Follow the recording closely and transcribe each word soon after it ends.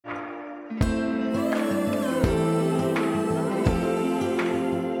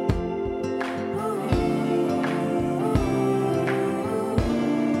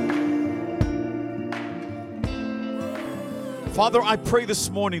Father, I pray this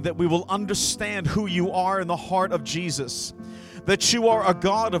morning that we will understand who you are in the heart of Jesus. That you are a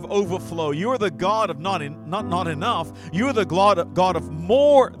God of overflow. You are the God of not enough. You are the God of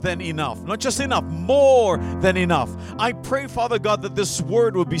more than enough. Not just enough, more than enough. I pray, Father God, that this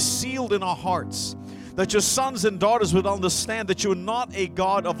word will be sealed in our hearts. That your sons and daughters would understand that you are not a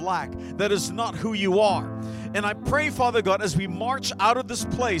God of lack. That is not who you are. And I pray, Father God, as we march out of this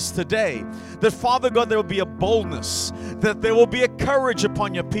place today, that, Father God, there will be a boldness, that there will be a courage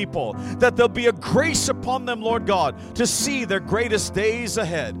upon your people, that there'll be a grace upon them, Lord God, to see their greatest days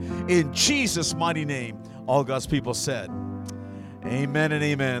ahead. In Jesus' mighty name, all God's people said, amen and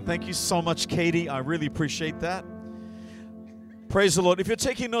amen. Thank you so much, Katie. I really appreciate that. Praise the Lord. If you're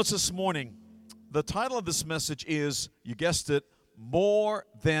taking notes this morning, the title of this message is, you guessed it, More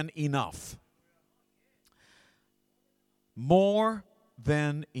Than Enough. More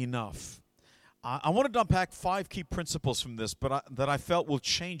than enough. I wanted to unpack 5 key principles from this, that I felt will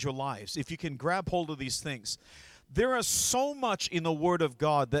change your lives. If you can grab hold of these things. There is so much in the Word of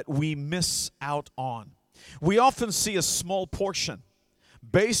God that we miss out on. We often see a small portion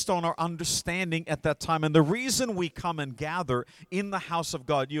based on our understanding at that time. And the reason we come and gather in the house of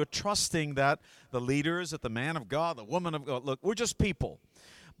God, you're trusting that the leaders, that the man of God, the woman of God, look, we're just people.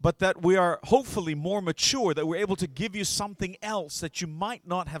 But that we are hopefully more mature, that we're able to give you something else that you might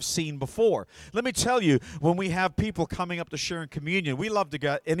not have seen before. Let me tell you, when we have people coming up to share in communion, we love to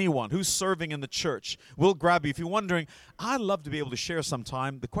get anyone who's serving in the church. We'll grab you. If you're wondering, I'd love to be able to share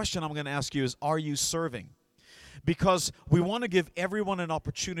sometime, the question I'm going to ask you is, are you serving? Because we want to give everyone an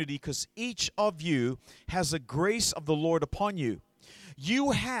opportunity, because each of you has a grace of the Lord upon you.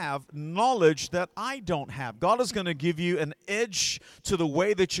 You have knowledge that I don't have. God is going to give you an edge to the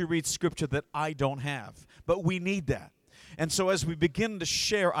way that you read Scripture that I don't have. But we need that. And so as we begin to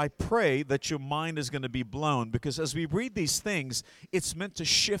share, I pray that your mind is going to be blown, because as we read these things, it's meant to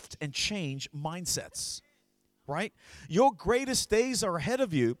shift and change mindsets. Right? Your greatest days are ahead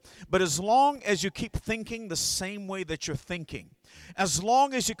of you, but as long as you keep thinking the same way that you're thinking, as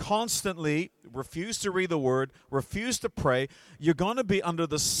long as you constantly refuse to read the Word, refuse to pray, you're going to be under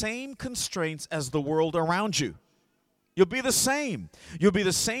the same constraints as the world around you. You'll be the same. You'll be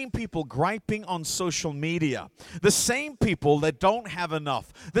the same people griping on social media. The same people that don't have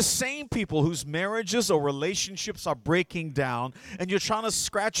enough. The same people whose marriages or relationships are breaking down. And you're trying to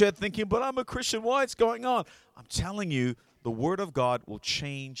scratch your head thinking, but I'm a Christian. What's going on? I'm telling you, the Word of God will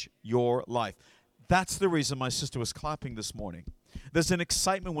change your life. That's the reason my sister was clapping this morning. There's an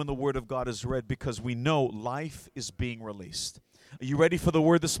excitement when the Word of God is read, because we know life is being released. Are you ready for the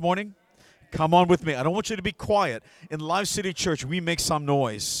Word this morning? Come on with me. I don't want you to be quiet. In Live City Church, we make some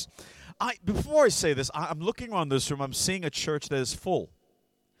noise. Before I say this, I'm looking around this room. I'm seeing a church that is full.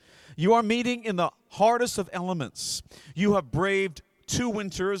 You are meeting in the hardest of elements. You have braved 2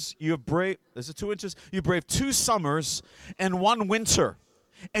 winters. You braved 2 winters? You braved 2 summers and 1 winter.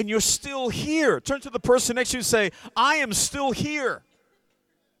 And you're still here. Turn to the person next to you and say, I am still here.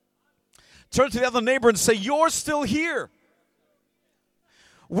 Turn to the other neighbor and say, you're still here.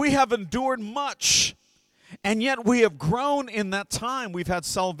 We have endured much, and yet we have grown in that time. We've had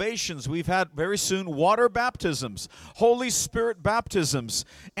salvations. We've had, very soon, water baptisms, Holy Spirit baptisms,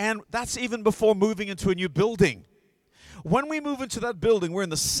 and that's even before moving into a new building. When we move into that building, we're in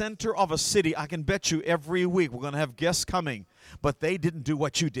the center of a city. I can bet you every week we're going to have guests coming, but they didn't do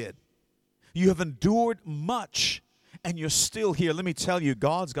what you did. You have endured much, and you're still here. Let me tell you,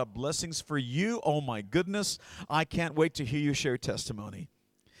 God's got blessings for you. Oh, my goodness. I can't wait to hear you share testimony.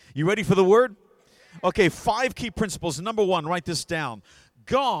 You ready for the Word? Okay, 5 key principles. Number 1, write this down.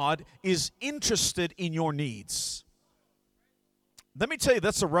 God is interested in your needs. Let me tell you,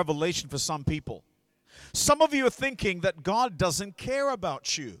 that's a revelation for some people. Some of you are thinking that God doesn't care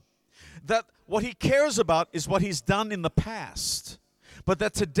about you, that what He cares about is what He's done in the past, but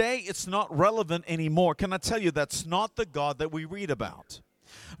that today it's not relevant anymore. Can I tell you, that's not the God that we read about.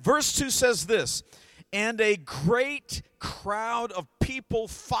 Verse 2 says this, and a great crowd of people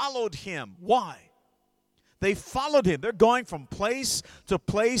followed Him. Why? They followed Him. They're going from place to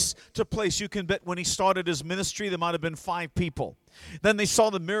place to place. You can bet when He started His ministry, there might have been 5 people. Then they saw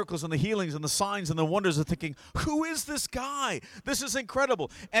the miracles and the healings and the signs and the wonders and thinking, who is this guy? This is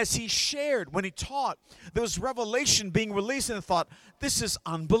incredible. As he shared, when he taught, there was revelation being released, and they thought, this is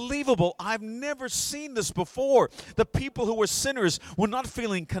unbelievable. I've never seen this before. The people who were sinners were not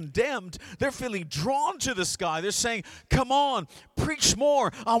feeling condemned. They're feeling drawn to this guy. They're saying, come on, preach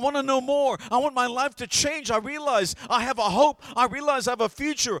more. I want to know more. I want my life to change. I realize I have a hope. I realize I have a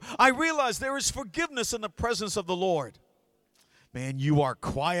future. I realize there is forgiveness in the presence of the Lord. Man, you are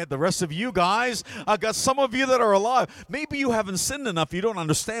quiet. The rest of you guys, I got some of you that are alive. Maybe you haven't sinned enough. You don't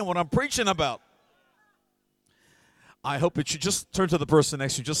understand what I'm preaching about. I hope that you just turn to the person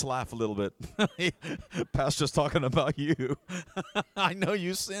next to you, just laugh a little bit. Pastor's talking about you. I know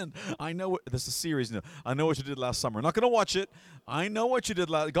you sinned. I know this is a series now. I know what you did last summer. I'm not going to watch it. I know what you did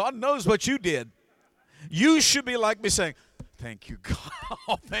last. God knows what you did. You should be like me saying, thank you, God.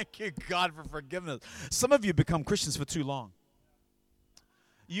 Oh, thank you, God, for forgiveness. Some of you become Christians for too long.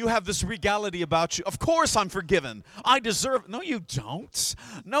 You have this regality about you. Of course I'm forgiven. I deserve. No, you don't.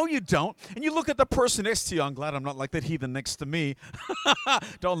 No, you don't. And you look at the person next to you. I'm glad I'm not like that heathen next to me.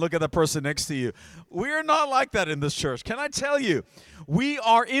 Don't look at the person next to you. We're not like that in this church. Can I tell you? We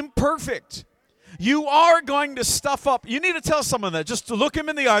are imperfect. You are going to stuff up. You need to tell someone that. Just to look him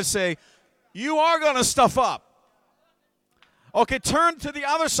in the eye and say, you are going to stuff up. Okay, turn to the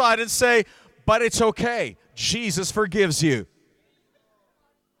other side and say, but it's okay. Jesus forgives you.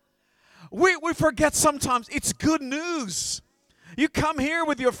 We forget sometimes it's good news. You come here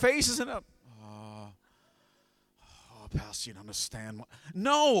with your faces and Pastor, you don't understand.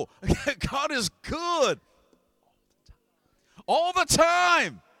 No, God is good. All the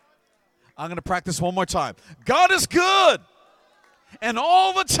time. I'm going to practice one more time. God is good. And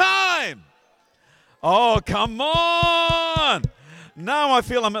all the time. Oh, come on. Now I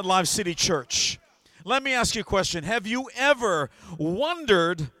feel I'm at Live City Church. Let me ask you a question. Have you ever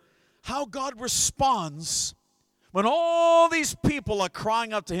wondered how God responds when all these people are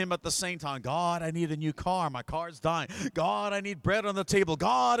crying out to him at the same time? God, I need a new car. My car's dying. God, I need bread on the table.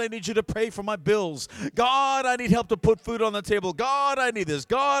 God, I need you to pay for my bills. God, I need help to put food on the table. God, I need this.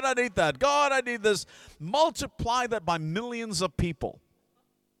 God, I need that. God, I need this. Multiply that by millions of people.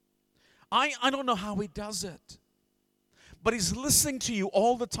 I don't know how he does it. But he's listening to you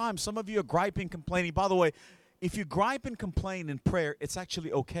all the time. Some of you are griping, complaining. By the way, if you gripe and complain in prayer, it's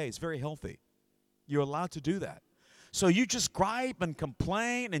actually okay. It's very healthy. You're allowed to do that. So you just gripe and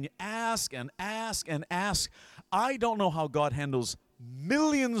complain and you ask and ask and ask. I don't know how God handles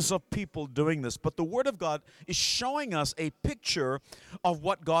millions of people doing this, but the Word of God is showing us a picture of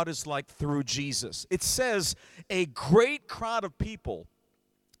what God is like through Jesus. It says a great crowd of people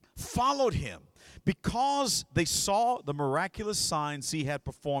followed him because they saw the miraculous signs he had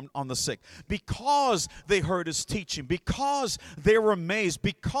performed on the sick, because they heard his teaching, because they were amazed,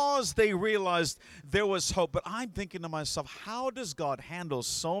 because they realized there was hope. But I'm thinking to myself, how does God handle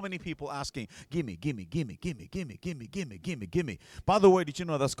so many people asking, gimme, gimme, gimme, gimme, gimme, gimme, gimme, gimme, gimme? By the way, did you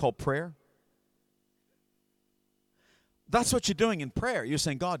know that's called prayer? That's what you're doing in prayer. You're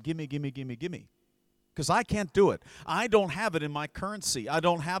saying, God, gimme, gimme, gimme, gimme. Because I can't do it. I don't have it in my currency. I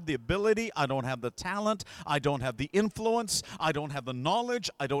don't have the ability. I don't have the talent. I don't have the influence. I don't have the knowledge.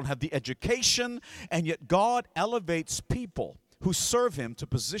 I don't have the education. And yet God elevates people who serve him to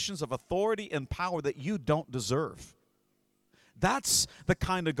positions of authority and power that you don't deserve. That's the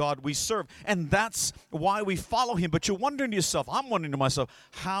kind of God we serve. And that's why we follow him. But you're wondering to yourself, I'm wondering to myself,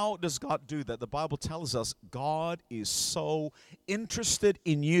 how does God do that? The Bible tells us God is so interested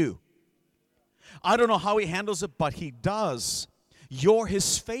in you. I don't know how he handles it, but he does. You're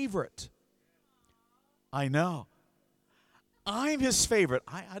his favorite. I know. I'm his favorite.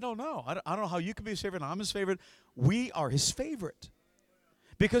 I don't know. I don't know how you can be his favorite. I'm his favorite. We are his favorite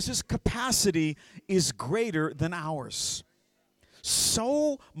because his capacity is greater than ours.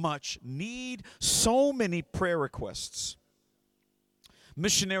 So much need, so many prayer requests.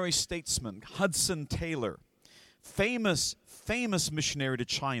 Missionary statesman Hudson Taylor, famous missionary to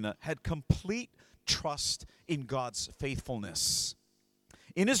China, had complete trust in God's faithfulness.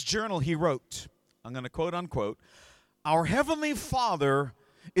 In his journal, he wrote, I'm going to quote unquote, "Our Heavenly Father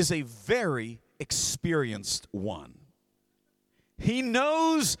is a very experienced one. He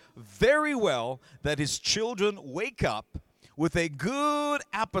knows very well that his children wake up with a good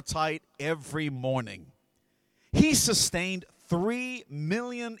appetite every morning. He sustained 3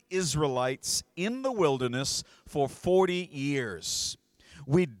 million Israelites in the wilderness for 40 years.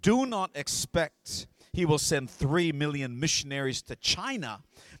 We do not expect he will send 3 million missionaries to China,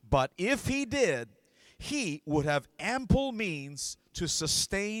 but if he did, he would have ample means to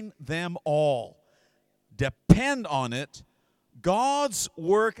sustain them all. Depend on it, God's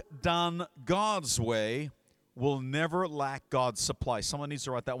work done God's way will never lack God's supply. Someone needs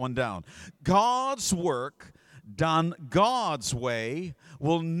to write that one down. God's work done God's way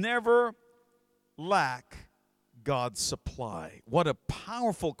will never lack God's supply. What a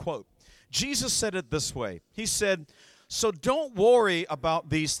powerful quote. Jesus said it this way. He said, so don't worry about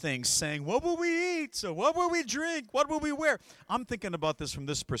these things, saying, what will we eat? So what will we drink? What will we wear? I'm thinking about this from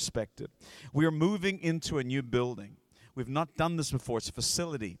this perspective. We are moving into a new building. We've not done this before. It's a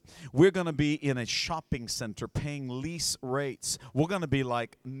facility. We're going to be in a shopping center paying lease rates. We're going to be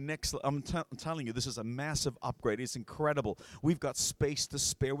like next. I'm telling you, this is a massive upgrade. It's incredible. We've got space to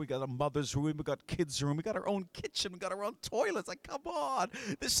spare. We got a mother's room. We got kids' room. We got our own kitchen. We got our own toilets. Like, come on.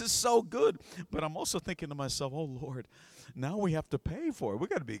 This is so good. But I'm also thinking to myself, oh, Lord, now we have to pay for it. We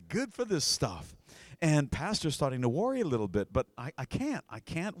got to be good for this stuff. And pastor's starting to worry a little bit, but I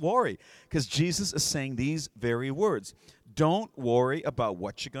can't worry, because Jesus is saying these very words. Don't worry about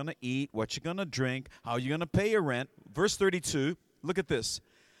what you're going to eat, what you're going to drink, how you're going to pay your rent. Verse 32, look at this.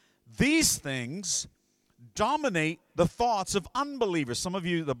 These things dominate the thoughts of unbelievers. Some of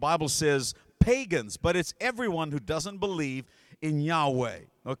you, the Bible says pagans, but it's everyone who doesn't believe in Yahweh,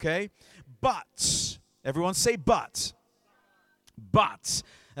 okay? But, everyone say but. But,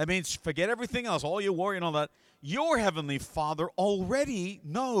 that means forget everything else, all your worry and all that. Your heavenly Father already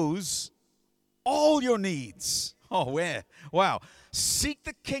knows all your needs. Oh, yeah. Wow. Seek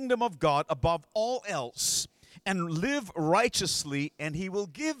the kingdom of God above all else and live righteously, and He will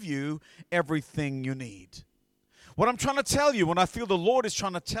give you everything you need. What I'm trying to tell you, what I feel the Lord is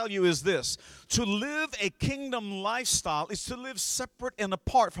trying to tell you is this. To live a kingdom lifestyle is to live separate and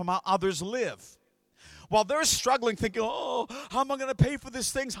apart from how others live. While they're struggling, thinking, oh, how am I going to pay for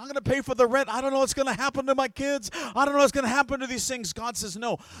these things? How am I going to pay for the rent? I don't know what's going to happen to my kids. I don't know what's going to happen to these things. God says,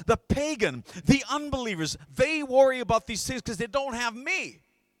 no. The pagan, the unbelievers, they worry about these things because they don't have me.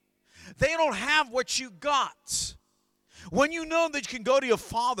 They don't have what you got. When you know that you can go to your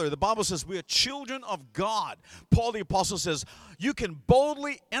Father, the Bible says we are children of God. Paul the Apostle says you can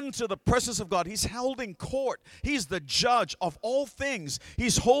boldly enter the presence of God. He's held in court. He's the judge of all things.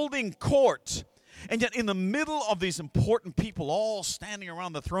 He's holding court. And yet in the middle of these important people all standing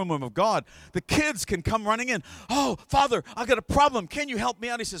around the throne room of God, the kids can come running in. Oh, Father, I've got a problem. Can you help me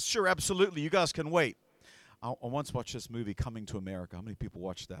out? He says, sure, absolutely. You guys can wait. I once watched this movie, Coming to America. How many people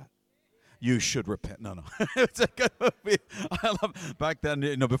watched that? You should repent. No. It's a good movie. I love back then,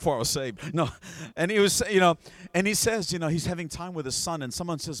 before I was saved. No. And he was, and he says, he's having time with his son. And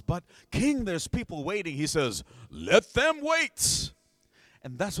someone says, but King, there's people waiting. He says, let them wait.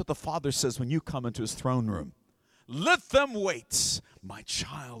 And that's what the Father says when you come into His throne room. Let them wait. My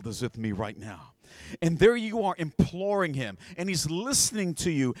child is with me right now. And there you are imploring Him. And He's listening to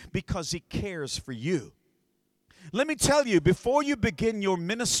you because He cares for you. Let me tell you, before you begin your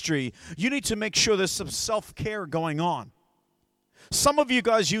ministry, you need to make sure there's some self-care going on. Some of you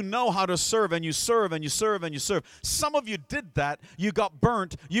guys, you know how to serve, and you serve, and you serve, and you serve. Some of you did that. You got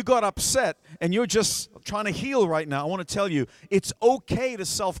burnt. You got upset, and you're just trying to heal right now. I want to tell you, it's okay to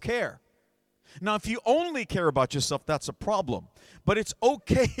self-care. Now, if you only care about yourself, that's a problem. But it's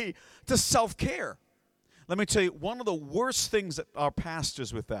okay to self-care. Let me tell you, one of the worst things that our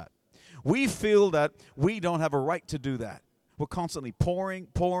pastors with that, we feel that we don't have a right to do that. We're constantly pouring.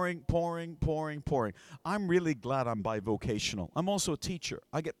 I'm really glad I'm bivocational. I'm also a teacher.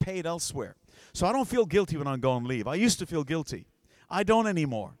 I get paid elsewhere. So I don't feel guilty when I go on leave. I used to feel guilty. I don't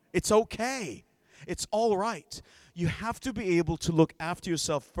anymore. It's okay. It's all right. You have to be able to look after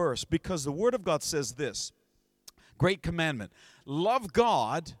yourself first, because the Word of God says this. Great commandment. Love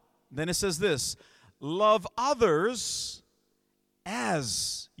God. Then it says this. Love others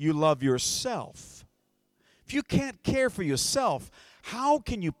as you love yourself. If you can't care for yourself, how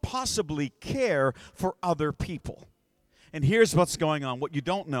can you possibly care for other people? And here's what's going on, what you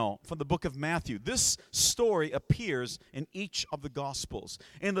don't know from the book of Matthew. This story appears in each of the Gospels.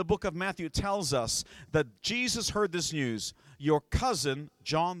 In the book of Matthew, it tells us that Jesus heard this news. Your cousin,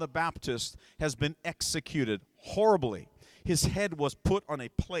 John the Baptist, has been executed horribly. His head was put on a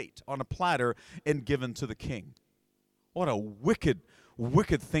plate, on a platter, and given to the king. What a wicked,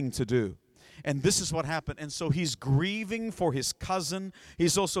 wicked thing to do. And this is what happened. And so he's grieving for his cousin.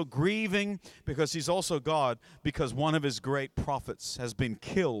 He's also grieving because he's also God, because one of his great prophets has been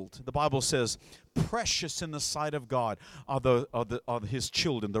killed. The Bible says, precious in the sight of God are his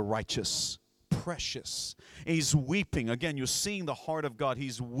children, the righteous. Precious. He's weeping. Again, you're seeing the heart of God.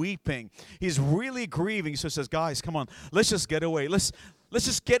 He's weeping. He's really grieving. So he says, guys, come on, let's just get away. Let's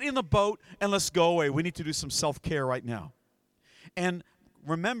just get in the boat and let's go away. We need to do some self-care right now. And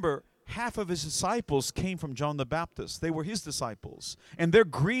remember, half of his disciples came from John the Baptist. They were his disciples. And they're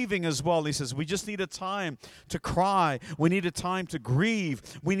grieving as well. He says, we just need a time to cry. We need a time to grieve.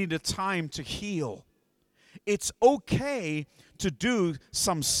 We need a time to heal. It's okay to do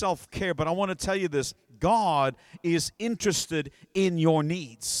some self-care, but I want to tell you this. God is interested in your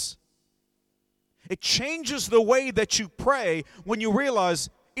needs. It changes the way that you pray when you realize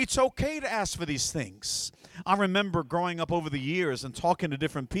it's okay to ask for these things. I remember growing up over the years and talking to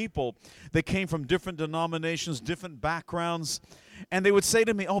different people that came from different denominations, different backgrounds, and they would say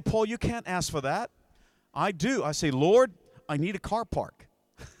to me, oh, Paul, you can't ask for that. I do. I say, Lord, I need a car park.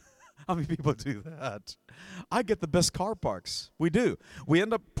 How many people do that? I get the best car parks. We do. We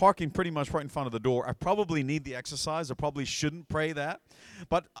end up parking pretty much right in front of the door. I probably need the exercise. I probably shouldn't pray that.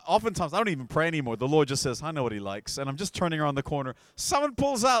 But oftentimes, I don't even pray anymore. The Lord just says, I know what he likes. And I'm just turning around the corner. Someone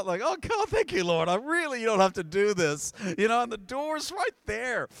pulls out like, oh, God, thank you, Lord. You don't have to do this. And the door's right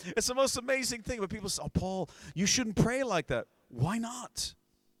there. It's the most amazing thing. But people say, oh, Paul, you shouldn't pray like that. Why not?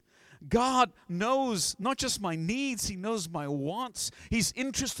 God knows not just my needs, he knows my wants. He's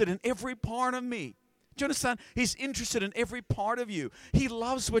interested in every part of me. Do you understand? He's interested in every part of you. He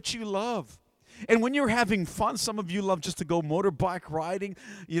loves what you love. And when you're having fun, some of you love just to go motorbike riding.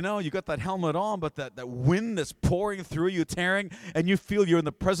 You got that helmet on, but that wind that's pouring through you, tearing, and you feel you're in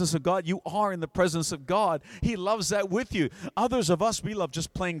the presence of God. You are in the presence of God. He loves that with you. Others of us, we love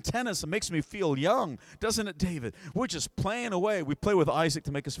just playing tennis. It makes me feel young, doesn't it, David? We're just playing away. We play with Isaac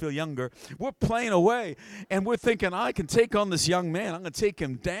to make us feel younger. We're playing away, and we're thinking, I can take on this young man. I'm going to take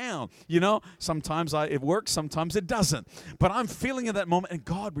him down. Sometimes it works, sometimes it doesn't. But I'm feeling in that moment, and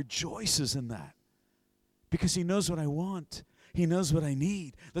God rejoices in that. Because he knows what I want. He knows what I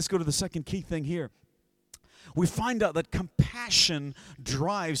need. Let's go to the second key thing here. We find out that compassion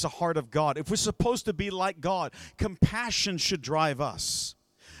drives the heart of God. If we're supposed to be like God, compassion should drive us.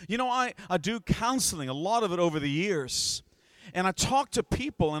 I do counseling, a lot of it over the years. And I talk to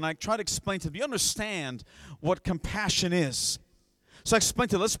people and I try to explain to them, you understand what compassion is. So I explained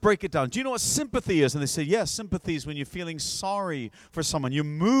to them, let's break it down. Do you know what sympathy is? And they say, yes, sympathy is when you're feeling sorry for someone. You're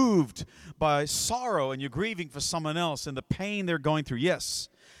moved by sorrow and you're grieving for someone else and the pain they're going through. Yes.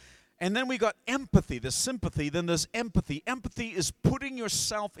 And then we got empathy. There's sympathy, then there's empathy. Empathy is putting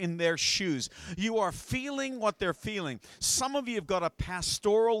yourself in their shoes. You are feeling what they're feeling. Some of you have got a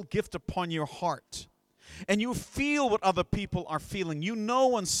pastoral gift upon your heart. And you feel what other people are feeling. You know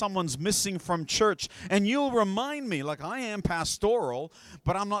when someone's missing from church. And you'll remind me, like I am pastoral,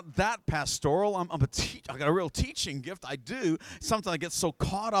 but I'm not that pastoral. I got a real teaching gift. I do. Sometimes I get so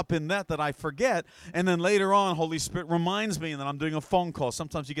caught up in that I forget. And then later on, Holy Spirit reminds me, and then I'm doing a phone call.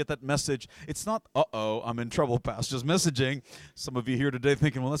 Sometimes you get that message. It's not, I'm in trouble, pastor's messaging. Some of you here today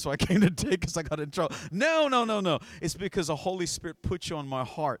thinking, well, that's why I came today because I got in trouble. No. It's because the Holy Spirit put you on my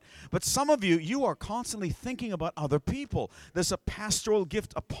heart. But some of you are constantly thinking about other people. There's a pastoral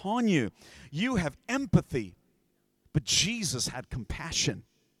gift upon you. You have empathy, but Jesus had compassion.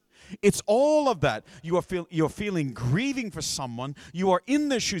 It's all of that. You're feeling grieving for someone. You are in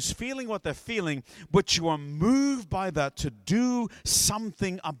their shoes, feeling what they're feeling, but you are moved by that to do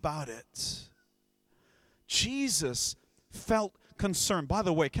something about it. Jesus felt concern. By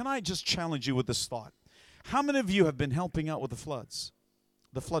the way, can I just challenge you with this thought? How many of you have been helping out with the floods,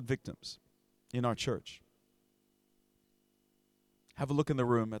 the flood victims in our church? Have a look in the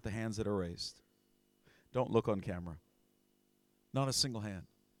room at the hands that are raised. Don't look on camera. Not a single hand.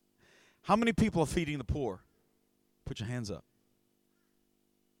 How many people are feeding the poor? Put your hands up.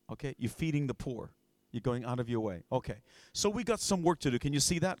 Okay, you're feeding the poor. You're going out of your way. Okay, so we got some work to do. Can you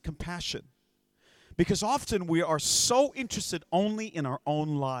see that? Compassion. Because often we are so interested only in our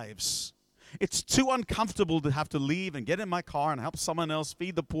own lives. It's too uncomfortable to have to leave and get in my car and help someone else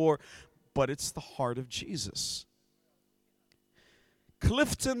feed the poor. But it's the heart of Jesus.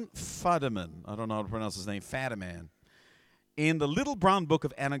 Clifton Fadiman, I don't know how to pronounce his name, Fadiman, in the Little Brown Book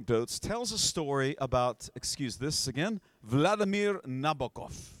of Anecdotes, tells a story about, Vladimir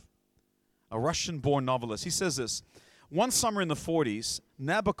Nabokov, a Russian-born novelist. He says this, one summer in the 40s,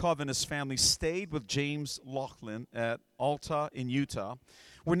 Nabokov and his family stayed with James Laughlin at Alta in Utah,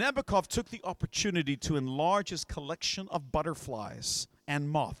 where Nabokov took the opportunity to enlarge his collection of butterflies and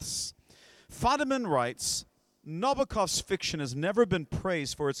moths. Fadiman writes, Nabokov's fiction has never been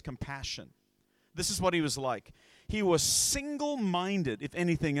praised for its compassion. This is what he was like. He was single-minded, if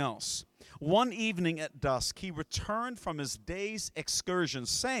anything else. One evening at dusk, he returned from his day's excursion,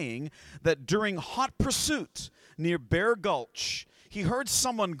 saying that during hot pursuit near Bear Gulch, he heard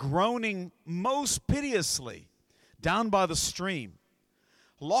someone groaning most piteously down by the stream.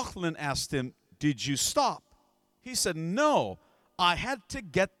 Laughlin asked him, "Did you stop?" He said, "No, I had to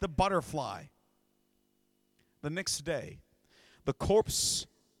get the butterfly. The next day, the corpse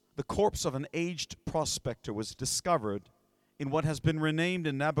of an aged prospector was discovered in what has been renamed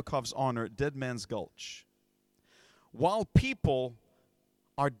in Nabokov's honor Dead Man's Gulch. While people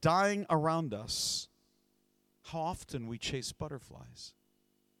are dying around us, how often we chase butterflies.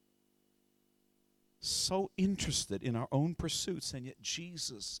 So interested in our own pursuits, and yet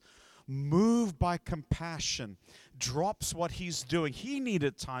Jesus, moved by compassion, drops what he's doing. He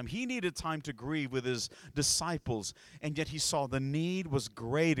needed time. He needed time to grieve with his disciples, and yet he saw the need was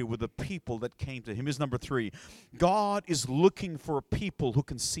greater with the people that came to him. Here's number 3. God is looking for a people who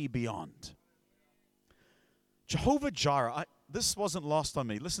can see beyond. Jehovah Jireh, this wasn't lost on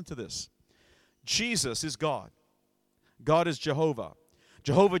me. Listen to this. Jesus is God. God is Jehovah.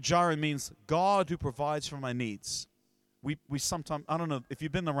 Jehovah Jireh means God who provides for my needs. We sometimes, I don't know, if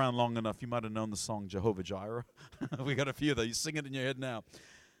you've been around long enough, you might have known the song Jehovah Jireh. We got a few of those. You sing it in your head now.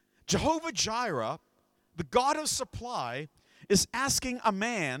 Jehovah Jireh, the God of supply, is asking a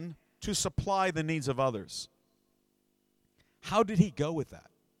man to supply the needs of others. How did he go with that?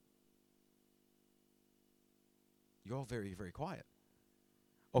 You're all very, very quiet.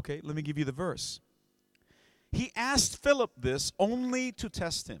 Okay, let me give you the verse. He asked Philip this only to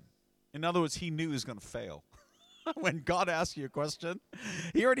test him. In other words, he knew he was going to fail. When God asks you a question,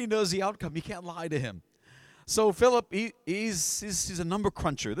 he already knows the outcome. You can't lie to him. So Philip, he's a number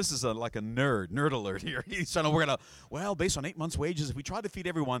cruncher. This is like a nerd alert here. He's trying to work out, well, based on 8 months' wages, if we tried to feed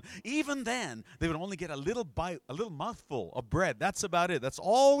everyone, even then, they would only get a little bite, a little mouthful of bread. That's about it. That's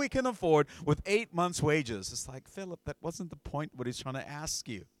all we can afford with 8 months' wages. It's like, Philip, that wasn't the point what he's trying to ask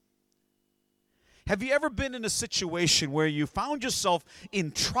you. Have you ever been in a situation where you found yourself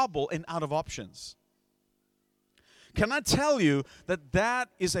in trouble and out of options? Can I tell you that that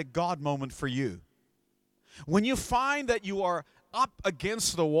is a God moment for you? When you find that you are up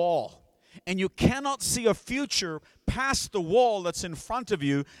against the wall and you cannot see a future past the wall that's in front of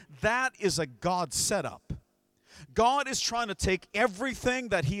you, that is a God setup. God is trying to take everything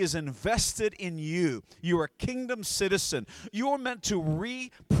that He has invested in you. You are a kingdom citizen. You are meant to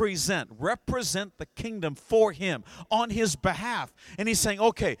represent the kingdom for Him on His behalf. And He's saying,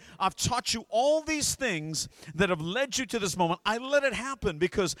 okay, I've taught you all these things that have led you to this moment. I let it happen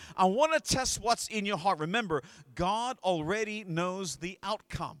because I want to test what's in your heart. Remember, God already knows the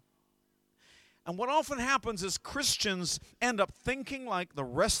outcome. And what often happens is Christians end up thinking like the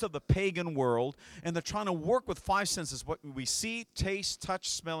rest of the pagan world, and they're trying to work with 5 senses, what we see, taste, touch,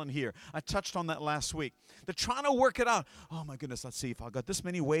 smell, and hear. I touched on that last week. They're trying to work it out. Oh my goodness, let's see, if I've got this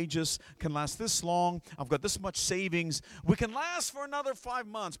many wages, can last this long, I've got this much savings, we can last for another 5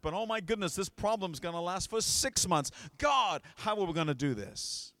 months, but oh my goodness, this problem's going to last for 6 months. God, how are we going to do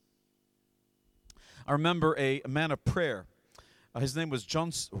this? I remember a man of prayer. His name was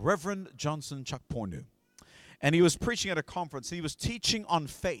Reverend Johnson Chakpornu. And he was preaching at a conference. He was teaching on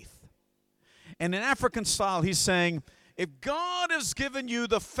faith. And in African style, he's saying, if God has given you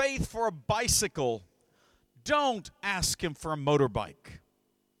the faith for a bicycle, don't ask Him for a motorbike.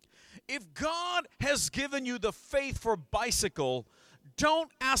 If God has given you the faith for a bicycle,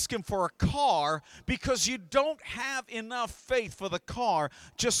 don't ask Him for a car because you don't have enough faith for the car.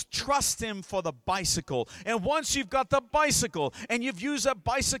 Just trust Him for the bicycle. And once you've got the bicycle and you've used that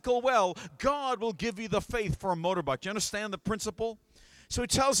bicycle well, God will give you the faith for a motorbike. Do you understand the principle? So he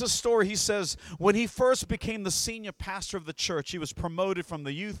tells a story. He says when he first became the senior pastor of the church, he was promoted from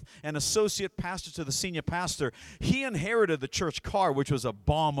the youth and associate pastor to the senior pastor. He inherited the church car, which was a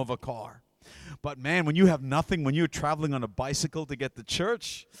bomb of a car. But man, when you have nothing, when you're traveling on a bicycle to get to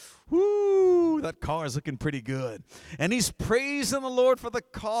church, whoo, that car is looking pretty good. And he's praising the Lord for the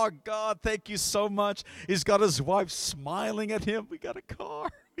car. God, thank you so much. He's got his wife smiling at him. We got a car.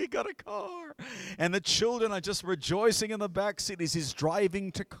 We got a car. And the children are just rejoicing in the back seat as he's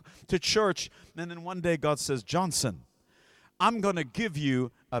driving to church. And then one day God says, Johnson, I'm going to give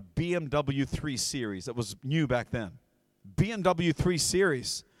you a BMW 3 Series. That was new back then. BMW 3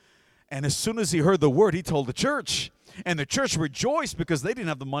 Series. And as soon as he heard the word, he told the church. And the church rejoiced because they didn't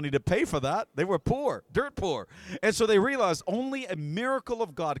have the money to pay for that. They were poor, dirt poor. And so they realized only a miracle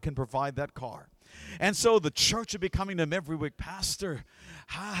of God can provide that car. And so the church would be coming to him every week, Pastor,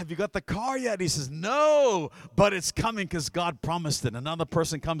 have you got the car yet? He says, no, but it's coming because God promised it. Another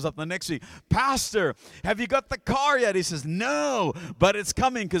person comes up the next week, Pastor, have you got the car yet? He says, no, but it's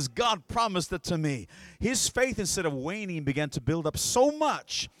coming because God promised it to me. His faith, instead of waning, began to build up so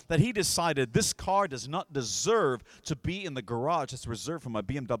much that he decided this car does not deserve to be in the garage that's reserved for my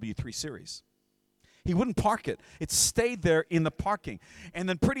BMW 3 Series. He wouldn't park it. It stayed there in the parking. And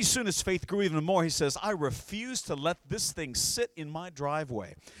then pretty soon his faith grew even more. He says, I refuse to let this thing sit in my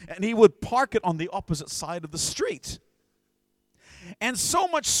driveway. And he would park it on the opposite side of the street. And so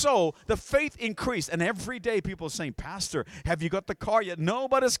much so, the faith increased. And every day people are saying, Pastor, have you got the car yet?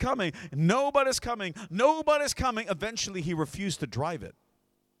 Nobody's coming. Nobody's coming. Nobody's coming. Eventually he refused to drive it.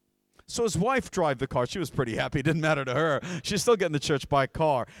 So his wife drove the car. She was pretty happy. It didn't matter to her. She's still getting to church by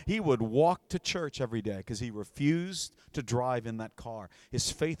car. He would walk to church every day because he refused to drive in that car.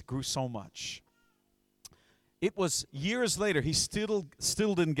 His faith grew so much. It was years later. He still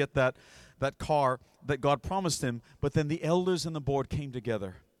didn't get that car that God promised him. But then the elders and the board came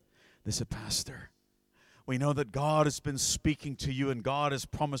together. They said, Pastor, we know that God has been speaking to you and God has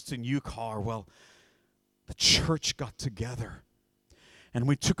promised a new car. Well, the church got together. And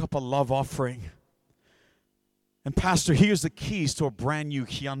we took up a love offering. And Pastor, here's the keys to a brand new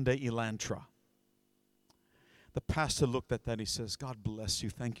Hyundai Elantra. The pastor looked at that and he says, God bless you,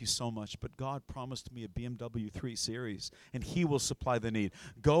 thank you so much, but God promised me a BMW 3 Series, and He will supply the need.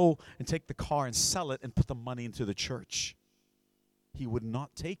 Go and take the car and sell it and put the money into the church. He would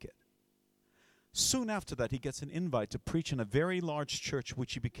not take it. Soon after that, he gets an invite to preach in a very large church,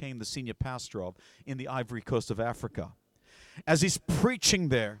 which he became the senior pastor of in the Ivory Coast of Africa. As he's preaching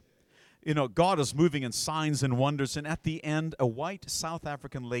there, God is moving in signs and wonders. And at the end, a white South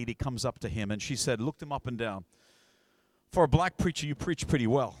African lady comes up to him and she said, looked him up and down. For a black preacher, you preach pretty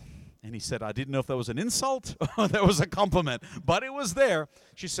well. And he said, I didn't know if that was an insult or that was a compliment, but it was there.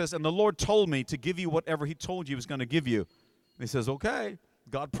 She says, and the Lord told me to give you whatever He told you He was going to give you. And he says, okay,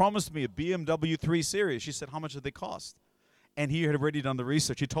 God promised me a BMW 3 Series. She said, how much did they cost? And he had already done the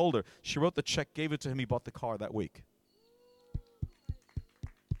research. He told her. She wrote the check, gave it to him. He bought the car that week.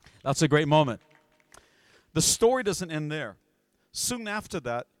 That's a great moment. The story doesn't end there. Soon after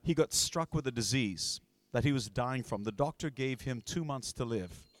that, he got struck with a disease that he was dying from. The doctor gave him 2 months to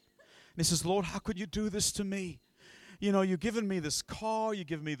live. And he says, Lord, how could you do this to me? You've given me this car. You've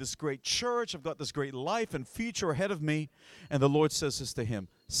given me this great church. I've got this great life and future ahead of me. And the Lord says this to him,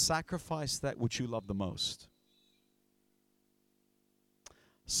 sacrifice that which you love the most.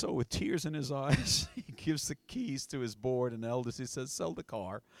 So with tears in his eyes, he gives the keys to his board and elders. He says, sell the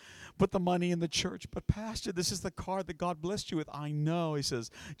car. Put the money in the church. But Pastor, this is the car that God blessed you with. I know. He says,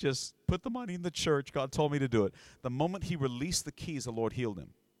 just put the money in the church. God told me to do it. The moment he released the keys, the Lord healed him.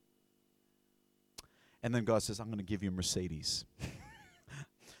 And then God says, I'm going to give you a Mercedes. Do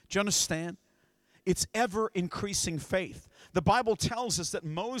you understand? It's ever-increasing faith. The Bible tells us that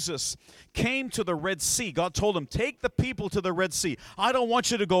Moses came to the Red Sea. God told him, take the people to the Red Sea. I don't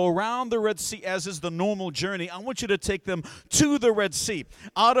want you to go around the Red Sea as is the normal journey. I want you to take them to the Red Sea,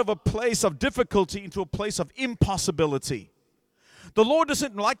 out of a place of difficulty into a place of impossibility. The Lord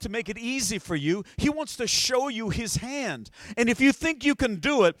doesn't like to make it easy for you. He wants to show you His hand. And if you think you can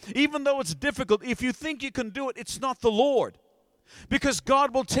do it, even though it's difficult, if you think you can do it, it's not the Lord. Because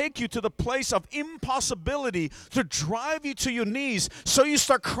God will take you to the place of impossibility to drive you to your knees. So you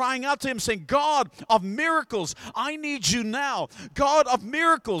start crying out to Him saying, God of miracles, I need you now. God of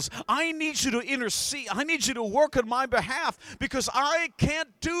miracles, I need you to intercede. I need you to work on my behalf because I can't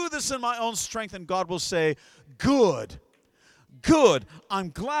do this in my own strength. And God will say, good, good. I'm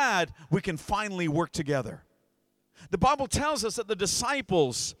glad we can finally work together. The Bible tells us that the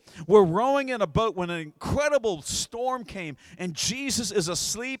disciples were rowing in a boat when an incredible storm came and Jesus is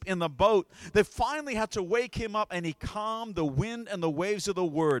asleep in the boat. They finally had to wake Him up and He calmed the wind and the waves of the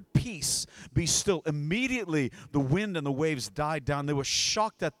word. Peace, be still. Immediately the wind and the waves died down. They were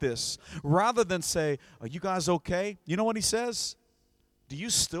shocked at this. Rather than say, are you guys okay? You know what He says? Do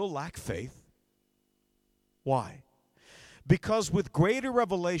you still lack faith? Why? Because with greater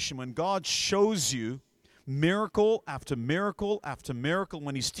revelation, when God shows you miracle after miracle after miracle,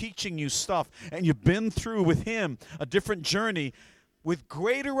 when He's teaching you stuff and you've been through with Him a different journey, with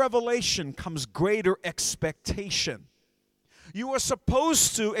greater revelation comes greater expectation. You are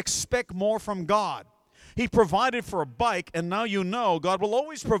supposed to expect more from God. He provided for a bike, and now you know God will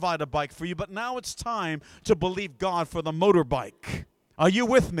always provide a bike for you, but now it's time to believe God for the motorbike. Are you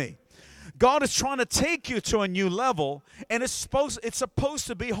with me? God is trying to take you to a new level, and it's supposed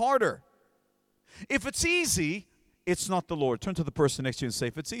to be harder. If it's easy, it's not the Lord. Turn to the person next to you and say,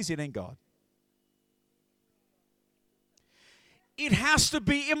 if it's easy, it ain't God. It has to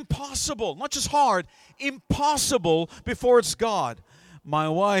be impossible, not just hard, impossible before it's God. My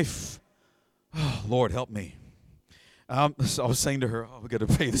wife, oh, Lord, help me. So I was saying to her, we got to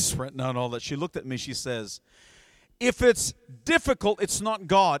pay this rent now and all that. She looked at me, she says, if it's difficult, it's not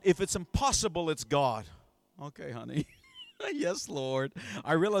God. If it's impossible, it's God. Okay, honey. Yes, Lord.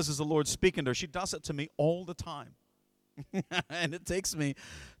 I realize as the Lord speaking to her, she does it to me all the time. And it takes me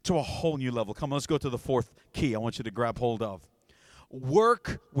to a whole new level. Come on, let's go to the fourth key I want you to grab hold of.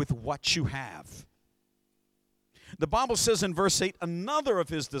 Work with what you have. The Bible says in verse 8, another of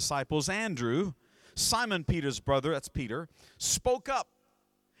his disciples, Andrew, Simon Peter's brother, that's Peter, spoke up.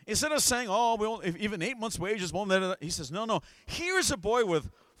 Instead of saying, even 8 months' wages won't let it, he says, no, here's a boy with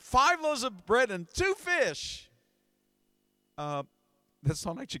 5 loaves of bread and 2 fish. That's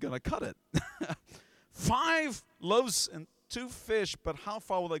not actually going to cut it. 5 loaves and 2 fish, but how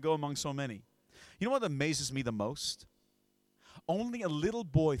far will they go among so many? You know what amazes me the most? Only a little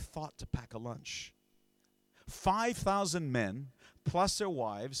boy thought to pack a lunch. 5,000 men, plus their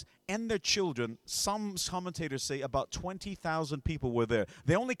wives and their children. Some commentators say about 20,000 people were there.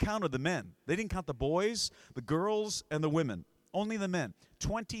 They only counted the men. They didn't count the boys, the girls, and the women. Only the men.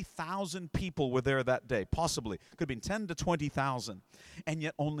 20,000 people were there that day, possibly. Could have been 10 to 20,000. And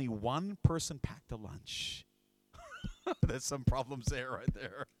yet only one person packed a lunch. There's some problems there right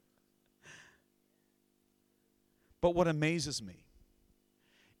there. But what amazes me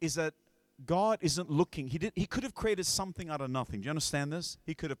is that God isn't looking. He could have created something out of nothing. Do you understand this?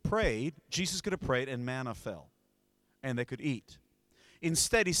 He could have prayed. Jesus could have prayed and manna fell. And they could eat.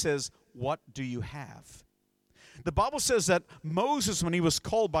 Instead, he says, what do you have? The Bible says that Moses, when he was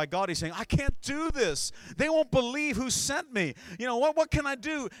called by God, he's saying, I can't do this. They won't believe who sent me. What can I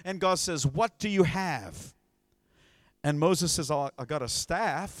do? And God says, what do you have? And Moses says, I got a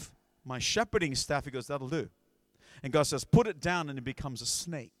staff, my shepherding staff. He goes, that'll do. And God says, put it down, and it becomes a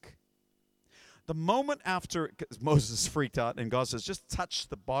snake. The moment after, Moses freaked out, and God says, just touch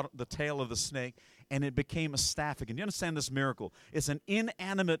the tail of the snake, and it became a staff again. Do you understand this miracle? It's an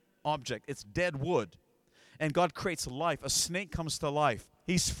inanimate object. It's dead wood. And God creates life. A snake comes to life.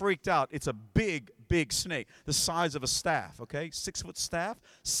 He's freaked out. It's a big, big snake, the size of a staff, okay? 6-foot staff,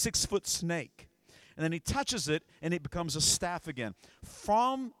 6-foot snake. And then he touches it, and it becomes a staff again.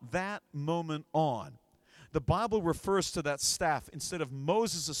 From that moment on, the Bible refers to that staff, instead of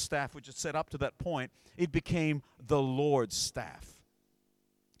Moses' staff, which is set up to that point, it became the Lord's staff.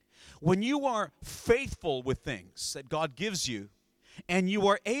 When you are faithful with things that God gives you, and you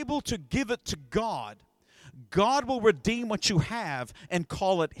are able to give it to God, God will redeem what you have and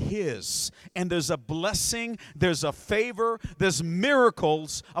call it His. And there's a blessing, there's a favor, there's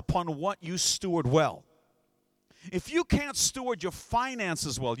miracles upon what you steward well. If you can't steward your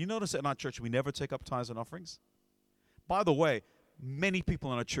finances well, you notice that in our church we never take up tithes and offerings? By the way, many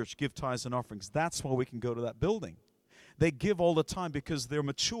people in our church give tithes and offerings. That's why we can go to that building. They give all the time because they're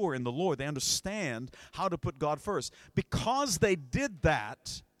mature in the Lord. They understand how to put God first. Because they did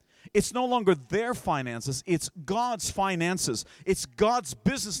that, it's no longer their finances, it's God's finances. It's God's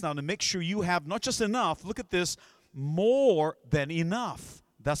business now to make sure you have not just enough, look at this, more than enough.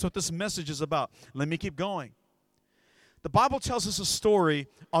 That's what this message is about. Let me keep going. The Bible tells us a story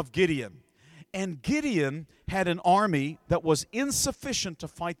of Gideon. And Gideon had an army that was insufficient to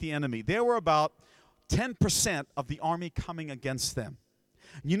fight the enemy. There were about 10% of the army coming against them.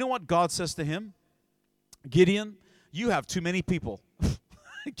 You know what God says to him? Gideon, you have too many people.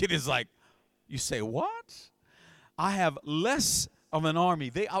 Gideon's like, you say what? I have less of an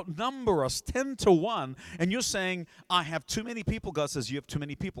army. They outnumber us 10 to 1. And you're saying, I have too many people. God says, you have too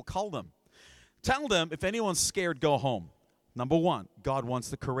many people. Call them. Tell them, if anyone's scared, go home. Number 1, God wants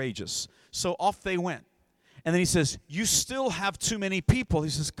the courageous. So off they went. And then he says, you still have too many people. He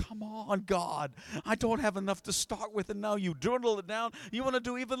says, come on, God. I don't have enough to start with. And now you dwindle it down. You want to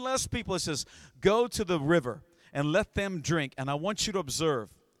do even less people. He says, go to the river and let them drink. And I want you to observe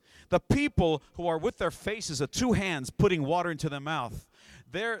the people who are with their faces at 2 hands putting water into their mouth.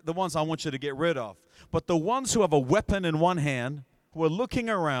 They're the ones I want you to get rid of. But the ones who have a weapon in one hand, who are looking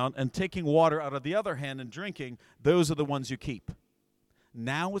around and taking water out of the other hand and drinking, those are the ones you keep.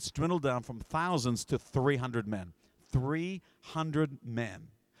 Now it's dwindled down from thousands to 300 men. 300 men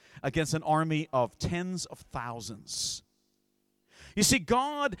against an army of tens of thousands. You see,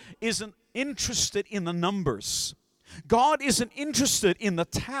 God isn't interested in the numbers. God isn't interested in the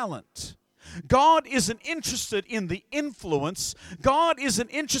talent. God isn't interested in the influence. God isn't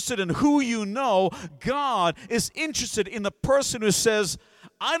interested in who you know. God is interested in the person who says,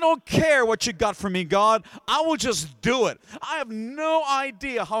 I don't care what you got for me, God. I will just do it. I have no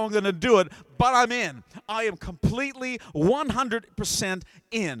idea how I'm going to do it, but I'm in. I am completely 100%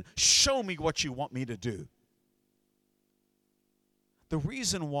 in. Show me what you want me to do. The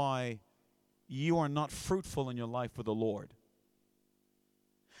reason why you are not fruitful in your life for the Lord,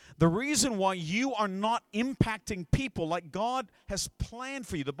 the reason why you are not impacting people like God has planned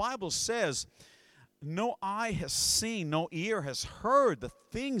for you. The Bible says no eye has seen, no ear has heard the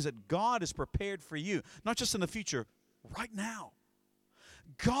things that God has prepared for you, not just in the future, right now.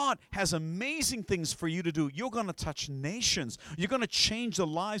 God has amazing things for you to do. You're going to touch nations. You're going to change the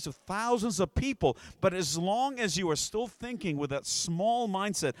lives of thousands of people. But as long as you are still thinking with that small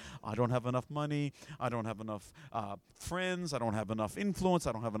mindset, I don't have enough money, I don't have enough friends, I don't have enough influence,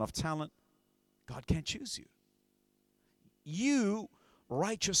 I don't have enough talent, God can't choose you. You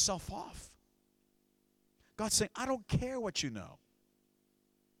write yourself off. God's saying, I don't care what you know.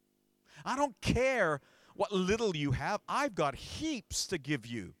 I don't care what little you have. I've got heaps to give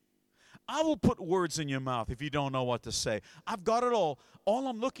you. I will put words in your mouth if you don't know what to say. I've got it all. All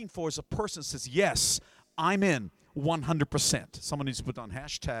I'm looking for is a person that says, yes, I'm in 100%. Someone needs to put on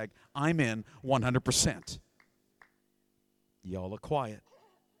hashtag, I'm in 100%. Y'all are quiet.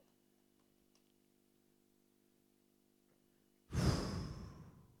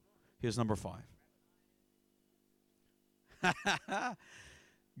 Here's number 5.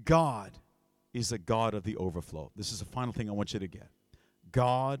 God is a God of the overflow. This is the final thing I want you to get.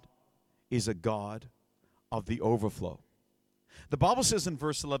 God is a God of the overflow. The Bible says in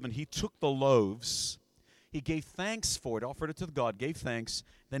verse 11, He took the loaves, He gave thanks for it, offered it to God, gave thanks,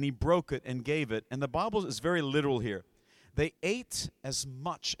 then He broke it and gave it. And the Bible is very literal here. They ate as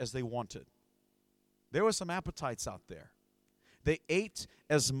much as they wanted. There were some appetites out there. They ate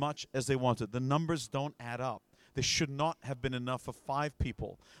as much as they wanted. The numbers don't add up. There should not have been enough for 5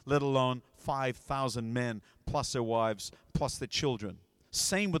 people, let alone 5,000 men, plus their wives, plus their children.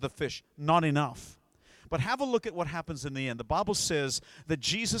 Same with the fish, not enough. But have a look at what happens in the end. The Bible says that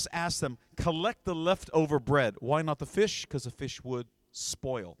Jesus asked them, collect the leftover bread. Why not the fish? Because the fish would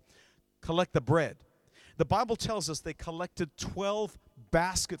spoil. Collect the bread. The Bible tells us they collected 12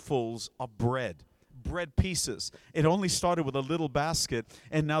 basketfuls of bread pieces. It only started with a little basket,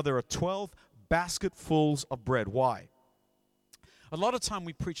 and now there are 12 basketfuls of bread. Why? A lot of time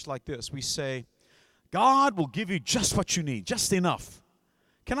we preach like this. We say, God will give you just what you need, just enough.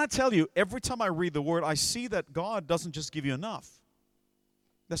 Can I tell you, every time I read the Word, I see that God doesn't just give you enough.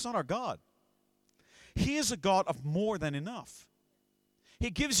 That's not our God. He is a God of more than enough. He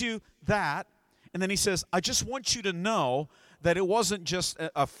gives you that, and then He says, I just want you to know that it wasn't just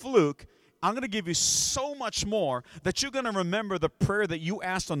a fluke. I'm going to give you so much more that you're going to remember the prayer that you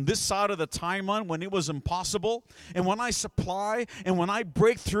asked on this side of the timeline when it was impossible. And when I supply and when I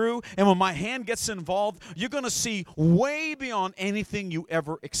break through and when my hand gets involved, you're going to see way beyond anything you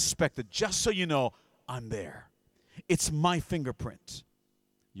ever expected. Just so you know, I'm there. It's my fingerprint.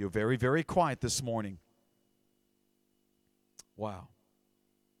 You're very, very quiet this morning. Wow.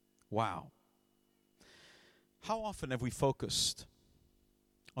 Wow. How often have we focused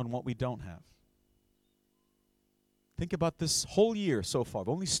on what we don't have? Think about this whole year so far. We've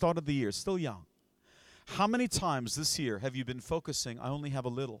only started the year, still young. How many times this year have you been focusing, I only have a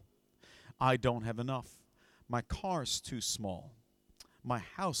little. I don't have enough. My car's too small. My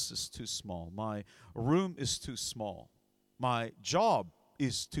house is too small. My room is too small. My job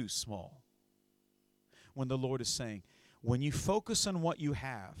is too small. When the Lord is saying, when you focus on what you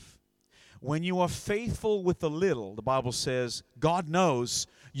have, when you are faithful with the little, the Bible says, God knows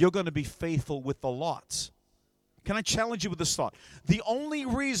you're going to be faithful with the lot. Can I challenge you with this thought? The only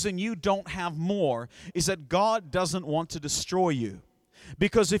reason you don't have more is that God doesn't want to destroy you.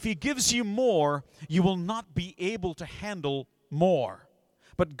 Because if He gives you more, you will not be able to handle more.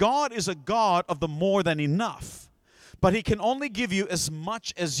 But God is a God of the more than enough. But He can only give you as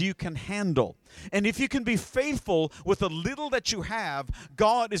much as you can handle. And if you can be faithful with the little that you have,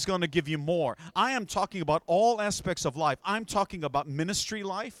 God is going to give you more. I am talking about all aspects of life. I'm talking about ministry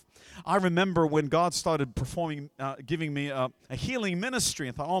life. I remember when God started giving me a healing ministry,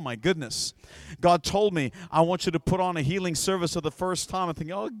 and thought, oh my goodness. God told me, I want you to put on a healing service for the first time. I'm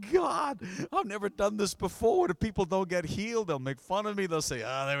thinking, oh God, I've never done this before. If people don't get healed, they'll make fun of me. They'll say,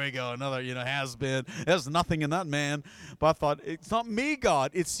 oh, there we go, another, has been. There's nothing in that man. But I thought, it's not me,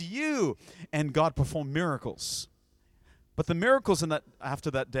 God, it's you. And God performed miracles. But the miracles after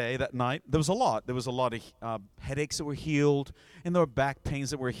that day, that night, there was a lot. There was a lot of headaches that were healed, and there were back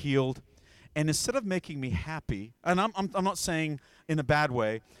pains that were healed. And instead of making me happy, and I'm not saying in a bad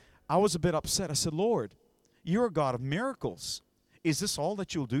way, I was a bit upset. I said, Lord, you're a God of miracles. Is this all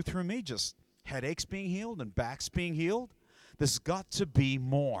that you'll do through me? Just headaches being healed and backs being healed? There's got to be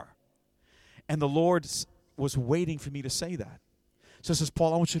more. And the Lord was waiting for me to say that. So He says,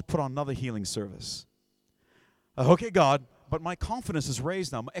 Paul, I want you to put on another healing service. Okay, God, but my confidence is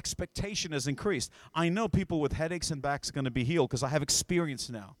raised now. My expectation has increased. I know people with headaches and backs are going to be healed because I have experience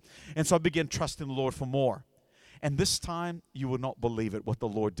now. And so I began trusting the Lord for more. And this time, you will not believe it, what the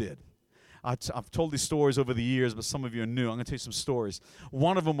Lord did. I've told these stories over the years, but some of you are new. I'm going to tell you some stories.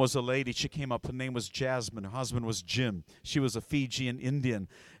 One of them was a lady. She came up. Her name was Jasmine. Her husband was Jim. She was a Fijian Indian.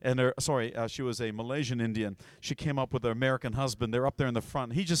 And she was a Malaysian Indian. She came up with her American husband. They're up there in the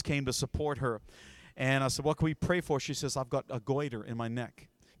front. He just came to support her. And I said, what can we pray for? She says, I've got a goiter in my neck.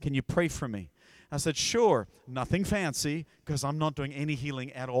 Can you pray for me? I said, sure. Nothing fancy, because I'm not doing any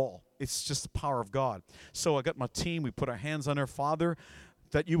healing at all. It's just the power of God. So I got my team. We put our hands on her. Father,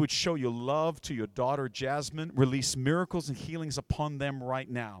 that you would show your love to your daughter Jasmine, release miracles and healings upon them right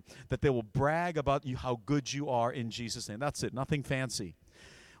now, that they will brag about you, how good you are in Jesus' name. That's it, nothing fancy.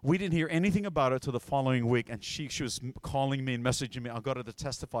 We didn't hear anything about it till the following week, and she was calling me and messaging me. I got her to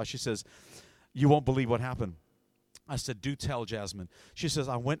testify. She says, you won't believe what happened. I said, do tell, Jasmine. She says,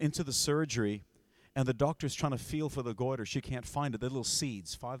 I went into the surgery, and the doctor's trying to feel for the goiter. She can't find it. They're little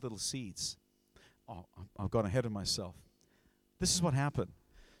seeds, 5 little seeds. Oh, I've gone ahead of myself. This is what happened.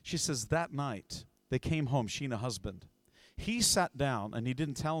 She says that night, they came home, she and her husband. He sat down, and he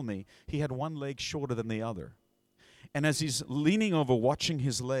didn't tell me, he had one leg shorter than the other. And as he's leaning over, watching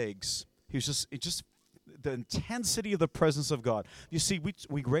his legs, he was just the intensity of the presence of God. You see,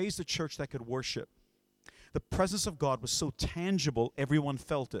 we raised a church that could worship. The presence of God was so tangible, everyone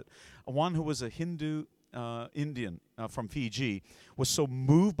felt it. One who was a Hindu Indian from Fiji was so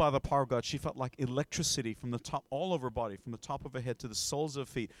moved by the power of God, she felt like electricity from the top, all over her body, from the top of her head to the soles of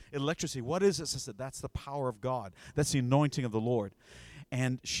her feet. Electricity. What is this? I said, that's the power of God. That's the anointing of the Lord.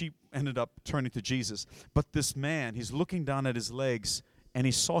 And she ended up turning to Jesus. But this man, he's looking down at his legs, and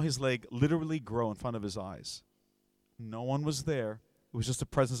he saw his leg literally grow in front of his eyes. No one was there. It was just the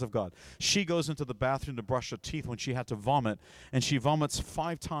presence of God. She goes into the bathroom to brush her teeth when she had to vomit, and she vomits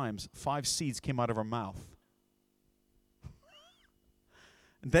 5 times. 5 seeds came out of her mouth.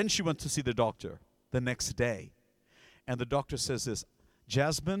 And then she went to see the doctor the next day. And the doctor says this,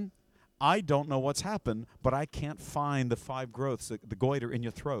 Jasmine, I don't know what's happened, but I can't find the 5 growths, the goiter in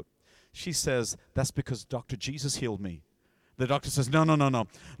your throat. She says, that's because Dr. Jesus healed me. The doctor says, no.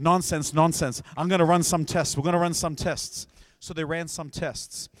 Nonsense. I'm going to run some tests. We're going to run some tests. So they ran some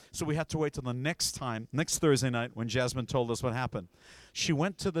tests. So we had to wait till the next Thursday night, when Jasmine told us what happened. She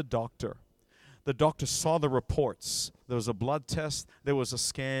went to the doctor. The doctor saw the reports. There was a blood test, there was a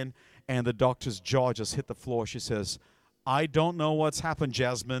scan, and the doctor's jaw just hit the floor. She says, I don't know what's happened,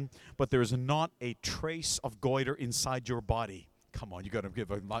 Jasmine, but there is not a trace of goiter inside your body. Come on, you got to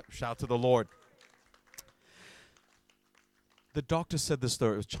give a shout to the Lord. The doctor said this,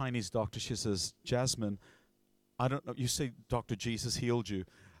 though, it was a Chinese doctor. She says, Jasmine, I don't know, you say Dr. Jesus healed you.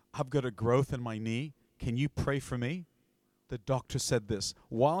 I've got a growth in my knee. Can you pray for me? The doctor said this.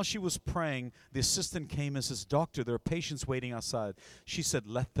 While she was praying, the assistant came and says, Doctor, there are patients waiting outside. She said,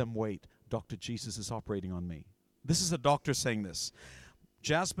 let them wait. Dr. Jesus is operating on me. This is a doctor saying this.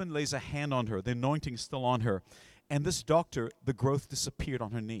 Jasmine lays a hand on her. The anointing is still on her. And this doctor, the growth disappeared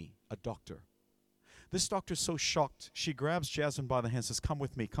on her knee. A doctor. This doctor is so shocked. She grabs Jasmine by the hand and says, come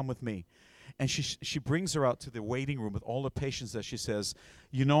with me, come with me. And she brings her out to the waiting room with all the patients there. She says,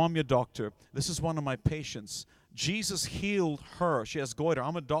 you know I'm your doctor. This is one of my patients. Jesus healed her. She has goiter.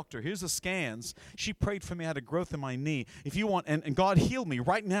 I'm a doctor. Here's the scans. She prayed for me. I had a growth in my knee. If you want, and God healed me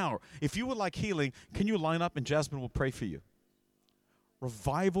right now. If you would like healing, can you line up and Jasmine will pray for you?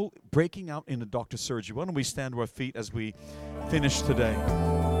 Revival breaking out in the doctor's surgery. Why don't we stand to our feet as we finish today?